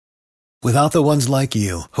Without the ones like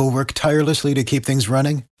you, who work tirelessly to keep things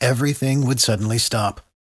running, everything would suddenly stop.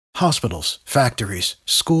 Hospitals, factories,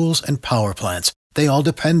 schools, and power plants, they all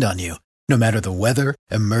depend on you. No matter the weather,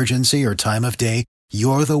 emergency, or time of day,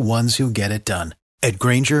 you're the ones who get it done. At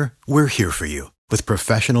Grainger, we're here for you with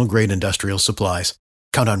professional-grade industrial supplies.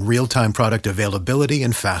 Count on real-time product availability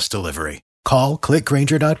and fast delivery. Call, click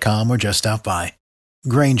Grainger.com, or just stop by.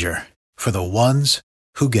 Grainger, for the ones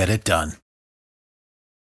who get it done.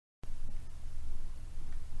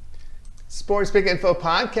 Sports Pick Info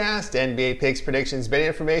Podcast, NBA picks, predictions, betting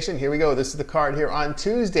information. Here we go. This is the card here on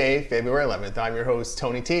Tuesday, February 11th. I'm your host,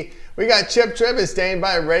 Tony T. We got Chip Tribbett staying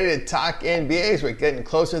by, ready to talk NBA as we're getting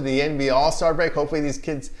closer to the NBA All-Star break. Hopefully these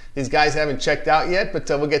guys haven't checked out yet, but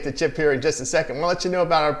we'll get to Chip here in just a second. We'll let you know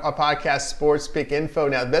about our podcast, Sports Pick Info.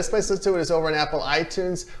 Now, the best place to listen to it is over on Apple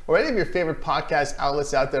iTunes or any of your favorite podcast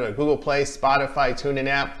outlets out there, like Google Play, Spotify, TuneIn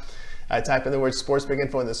app. Type in the word Sports Pick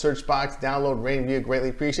Info in the search box. Download, rate, and review. Greatly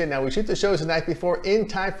appreciate it. Now, we shoot the shows the night before in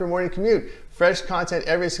time for morning commute. Fresh content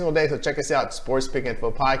every single day, so check us out. Sports Pick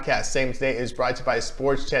Info Podcast. Same today is brought to you by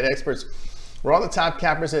Sports Chat Experts, where all the top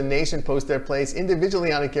cappers in the nation post their plays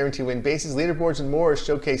individually on a guaranteed win basis. Leaderboards and more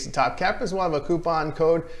showcase the top cappers. We'll have a coupon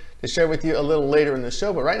code to share with you a little later in the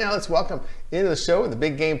show. But right now, let's welcome into the show the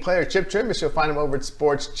big game player, Chip Tribbett. You'll find him over at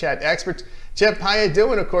Sports Chat Experts. Chip, how you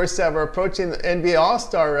doing? Of course, we're approaching the NBA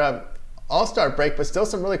All-Star break, but still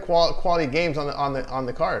some really quality games on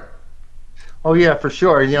the card. Oh yeah, for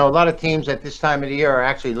sure. You know, a lot of teams at this time of the year are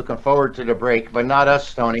actually looking forward to the break, but not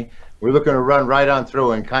us, Tony. We're looking to run right on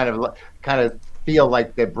through and kind of feel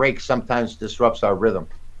like the break sometimes disrupts our rhythm.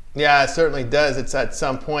 Yeah, it certainly does. It's at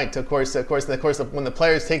some point, of course, when the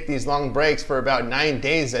players take these long breaks for about 9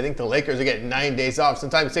 days, I think the Lakers are getting 9 days off.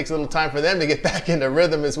 Sometimes it takes a little time for them to get back into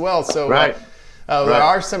rhythm as well. So right. There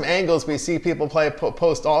are some angles we see people play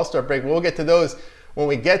post All-Star break. We'll get to those when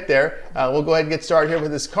we get there. We'll go ahead and get started here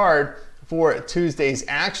with this card for Tuesday's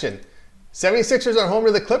action. 76ers are home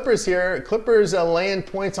to the Clippers here. Clippers laying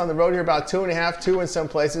points on the road here, about 2.5, 2 in some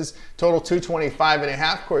places. Total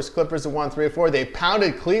 225.5. Of course, Clippers have won 3 or 4. They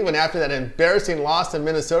pounded Cleveland after that embarrassing loss to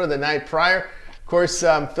Minnesota the night prior. Of course,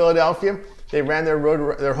 Philadelphia, they ran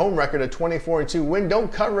their home record at 24-2. Win,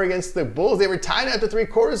 don't cover against the Bulls. They were tied after 3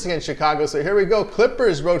 quarters against Chicago. So here we go.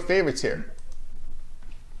 Clippers road favorites here.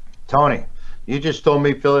 Tony, you just told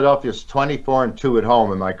me Philadelphia's 24-2 at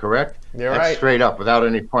home. Am I correct? You're That's right. Straight up, without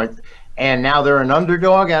any points. And now they're an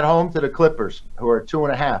underdog at home to the Clippers, who are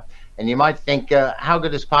 2.5. And you might think, how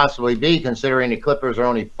could this possibly be, considering the Clippers are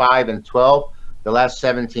only 5-12 the last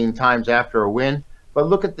 17 times after a win? But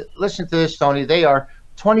listen to this, Tony. They are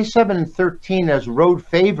 27-13 as road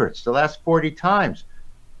favorites the last 40 times.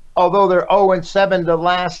 Although they're 0-7 the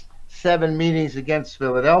last 7 meetings against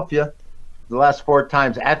Philadelphia, the last 4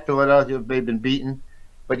 times at Philadelphia they've been beaten.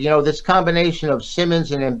 But you know, this combination of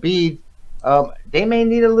Simmons and Embiid, they may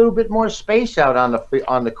need a little bit more space out on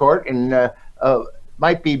the court, and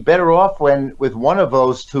might be better off with one of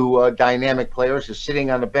those two dynamic players is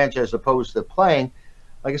sitting on the bench as opposed to playing.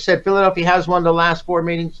 Like I said, Philadelphia has won the last 4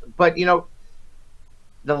 meetings, but you know,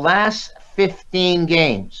 the last 15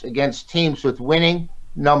 games against teams with winning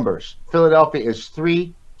numbers, Philadelphia is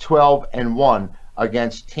 3-12-1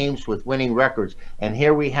 against teams with winning records. And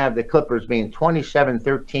here we have the Clippers being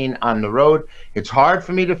 27-13 on the road. It's hard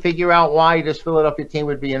for me to figure out why this Philadelphia team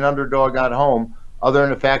would be an underdog at home, other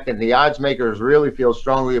than the fact that the odds makers really feel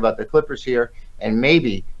strongly about the Clippers here, and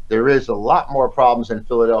maybe there is a lot more problems in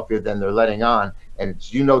Philadelphia than they're letting on. And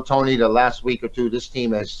you know, Tony, the last week or two, this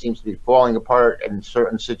team seems to be falling apart in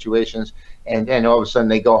certain situations, and then all of a sudden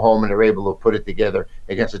they go home and they're able to put it together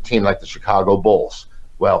against a team like the Chicago Bulls.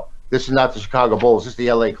 Well, this is not the Chicago Bulls, this is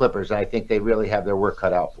the LA Clippers, and I think they really have their work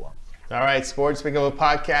cut out for them. All right, Sports Pick Info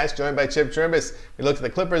Podcast, joined by Chip Tribbett. We look at the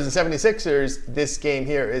Clippers and 76ers. This game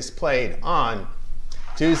here is played on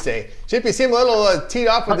Tuesday. Chip, you seem a little teed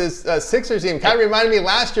off with this Sixers team. Kind of reminded me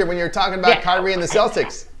last year when you were talking about Kyrie and the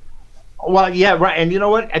Celtics. Well, yeah, right. And you know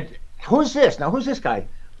what? Who's this? Now, who's this guy?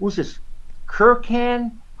 Who's this?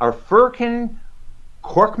 Kirkan or Furkan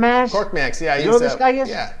Korkmaz? Korkmaz, yeah. You know who this guy is?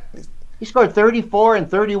 Yeah. He scored 34 and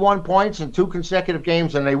 31 points in 2 consecutive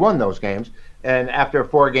games, and they won those games. And after a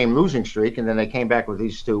 4-game losing streak, and then they came back with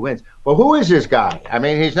these 2 wins. Well, who is this guy? I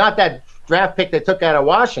mean, he's not that draft pick they took out of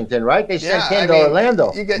Washington, right? They sent him to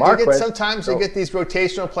Orlando. Sometimes you get these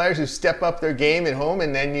rotational players who step up their game at home,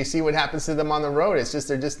 and then you see what happens to them on the road. It's just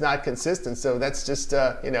they're just not consistent. So that's just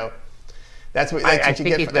that's what I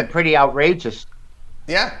think he's been pretty outrageous.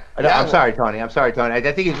 Yeah. No, Yeah. I'm sorry, Tony. I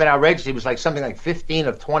think he's been outrageous. He was like something like 15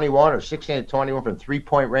 of 21 or 16 of 21 from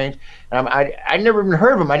 3-point range. And I never even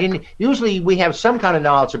heard of him. I didn't. Usually we have some kind of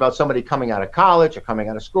knowledge about somebody coming out of college or coming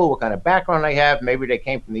out of school, what kind of background they have. Maybe they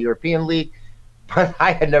came from the European League. But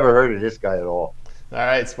I had never heard of this guy at all. All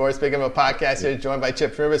right, Sports Pick'em, a podcast here, joined by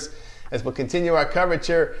Chip Trimbus, as we'll continue our coverage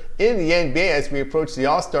here in the NBA as we approach the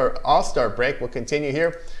All-Star break. We'll continue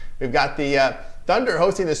here. We've got the Thunder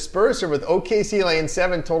hosting the Spurs here with OKC laying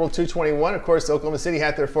 7, total 221. Of course, Oklahoma City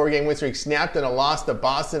had their 4-game win streak snapped in a loss to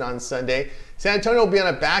Boston on Sunday. San Antonio will be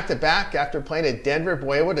on a back-to-back after playing at Denver.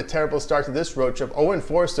 Boy, what a terrible start to this road trip.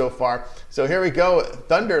 0-4 so far. So here we go.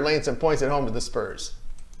 Thunder laying some points at home to the Spurs.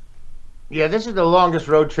 Yeah, this is the longest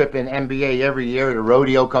road trip in NBA every year. The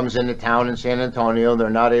rodeo comes into town in San Antonio. They're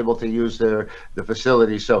not able to use the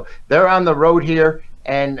facility. So they're on the road here.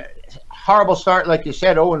 And horrible start, like you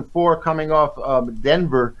said, 0-4 coming off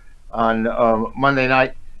Denver on Monday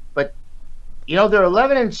night. But, you know, they're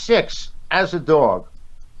 11-6 as a dog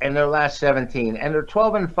in their last 17. And they're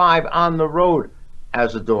 12-5 on the road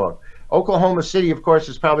as a dog. Oklahoma City, of course,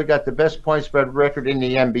 has probably got the best point spread record in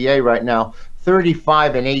the NBA right now.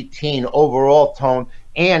 35-18 overall, Tone,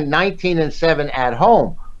 and 19-7 at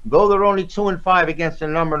home. Though they're only 2-5 against a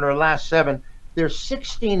number in their last 7, they're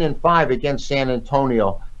 16-5 against San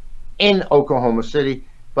Antonio in Oklahoma City.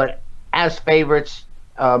 But as favorites,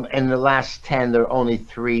 in the last 10, they're only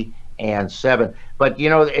 3-7. But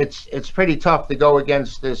you know, it's pretty tough to go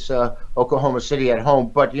against this Oklahoma City at home.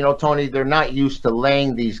 But you know, Tony, they're not used to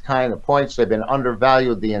laying these kind of points. They've been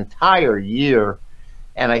undervalued the entire year,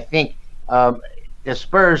 and I think the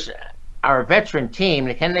Spurs are a veteran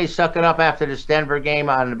team. Can they suck it up after this Denver game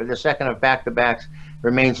on the second of back-to-backs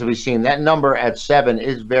remains to be seen. That number at 7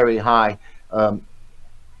 is very high.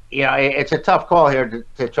 You know, it's a tough call here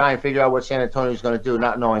to try and figure out what San Antonio is going to do,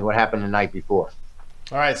 not knowing what happened the night before.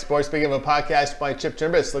 All right, Sports Pick'em, a podcast by Chip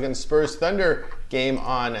Trimbus, looking at Spurs Thunder game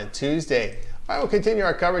on Tuesday. All right, we'll continue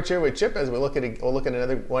our coverage here with Chip as we'll look at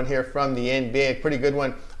another one here from the NBA. A pretty good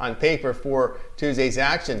one on paper for Tuesday's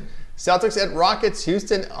action. Celtics at Rockets.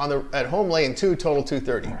 Houston at home laying 2, total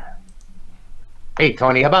 230. Hey,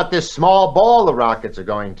 Tony, how about this small ball the Rockets are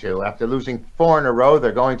going to? After losing 4 in a row,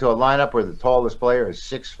 they're going to a lineup where the tallest player is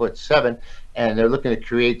 6'7", and they're looking to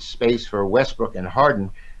create space for Westbrook and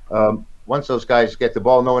Harden. Once those guys get the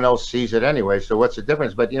ball, no one else sees it anyway, so what's the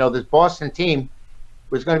difference? But, you know, this Boston team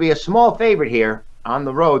was going to be a small favorite here on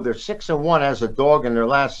the road. They're 6-1 as a dog in their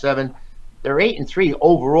last 7. They're 8-3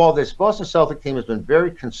 overall. This Boston Celtic team has been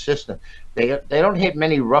very consistent. They don't hit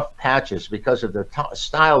many rough patches because of their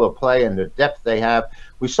style of play and the depth they have.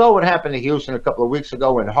 We saw what happened to Houston a couple of weeks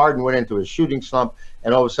ago when Harden went into a shooting slump,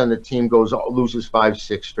 and all of a sudden the team loses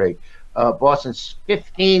 5-6 straight. Boston's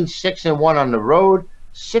 15-6-1 on the road,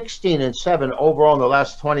 16-7 overall in the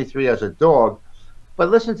last 23 as a dog. But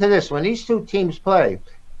listen to this: when these two teams play,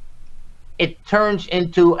 it turns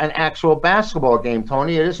into an actual basketball game,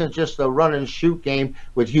 Tony. It isn't just a run-and-shoot game,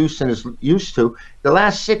 which Houston is used to. The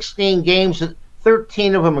last 16 games,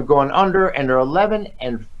 13 of them are going under, and they're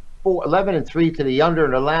 11-3 to the under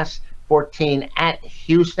in the last 14 at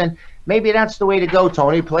Houston. Maybe that's the way to go,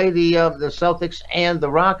 Tony. Play the Celtics and the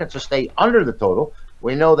Rockets to stay under the total.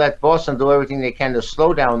 We know that Boston do everything they can to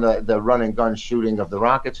slow down the run-and-gun shooting of the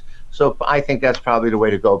Rockets. So I think that's probably the way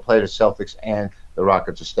to go. Play the Celtics and the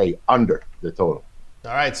Rockets to stay under the total.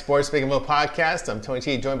 All right, Sports Pick'em podcast. I'm Tony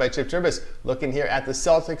T, joined by Chip Trimbus, looking here at the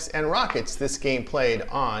Celtics and Rockets. This game played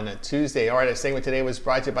on Tuesday. All right, our segment today was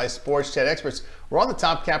brought to you by Sports Chat Experts, where all the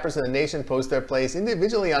top cappers in the nation post their plays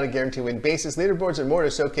individually on a guaranteed win basis. Leaderboards and more to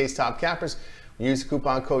showcase top cappers. Use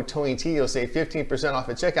coupon code TONYT. You'll save 15% off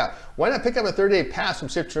at checkout. Why not pick up a 30-day pass from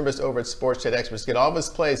Chip Trimbus over at Sports Chat Experts? Get all of his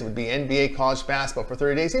plays. It would be NBA, college basketball for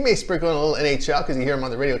 30 days. He may sprinkle in a little NHL because you hear him on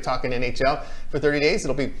the radio talking NHL for 30 days.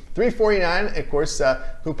 It'll be $349. Of course,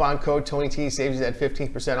 coupon code TONYT saves you that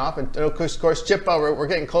 15% off. And of course, Chip, we're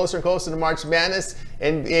getting closer and closer to March Madness.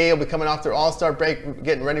 NBA will be coming off their All-Star break,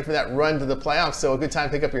 getting ready for that run to the playoffs. So a good time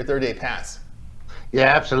to pick up your 30-day pass. Yeah,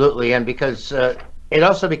 absolutely. And because it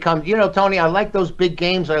also becomes, you know, Tony, I like those big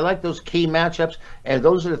games. I like those key matchups. And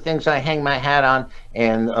those are the things I hang my hat on.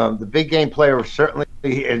 And the big game player certainly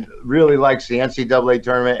really likes the NCAA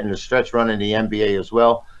tournament and the stretch run in the NBA as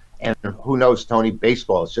well. And who knows, Tony,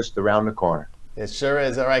 baseball is just around the corner. It sure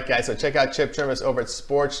is. All right, guys. So check out Chip Trimbus over at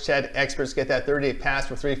Sports Chat Experts. Get that 30-day pass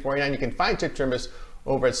for $349. You can find Chip Trimbus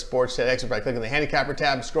over at Sports Chat Experts by clicking the handicapper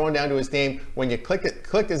tab, scrolling down to his name. When you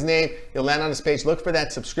click his name, you'll land on his page. Look for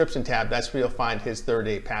that subscription tab. That's where you'll find his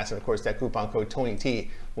 30-day pass. And of course, that coupon code TONYT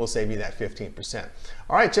we'll save you that 15%.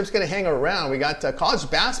 All right, Chip's going to hang around. We got college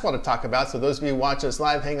basketball to talk about, so those of you who watch us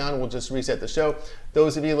live, hang on, we'll just reset the show.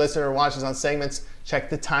 Those of you listening or watching us on segments, check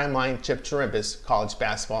the timeline, Chip Chirimbus, college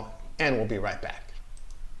basketball, and we'll be right back.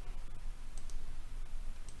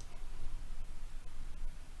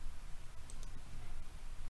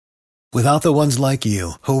 Without the ones like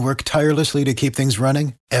you, who work tirelessly to keep things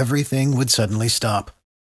running, everything would suddenly stop.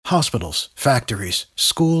 Hospitals, factories,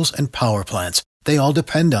 schools, and power plants, they all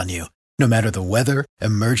depend on you. No matter the weather,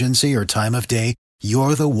 emergency, or time of day,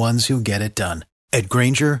 you're the ones who get it done. At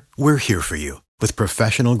Grainger, we're here for you with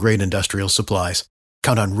professional-grade industrial supplies.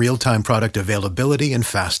 Count on real-time product availability and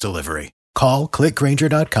fast delivery. Call, click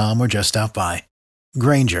Grainger.com, or just stop by.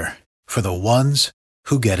 Grainger, for the ones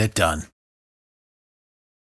who get it done.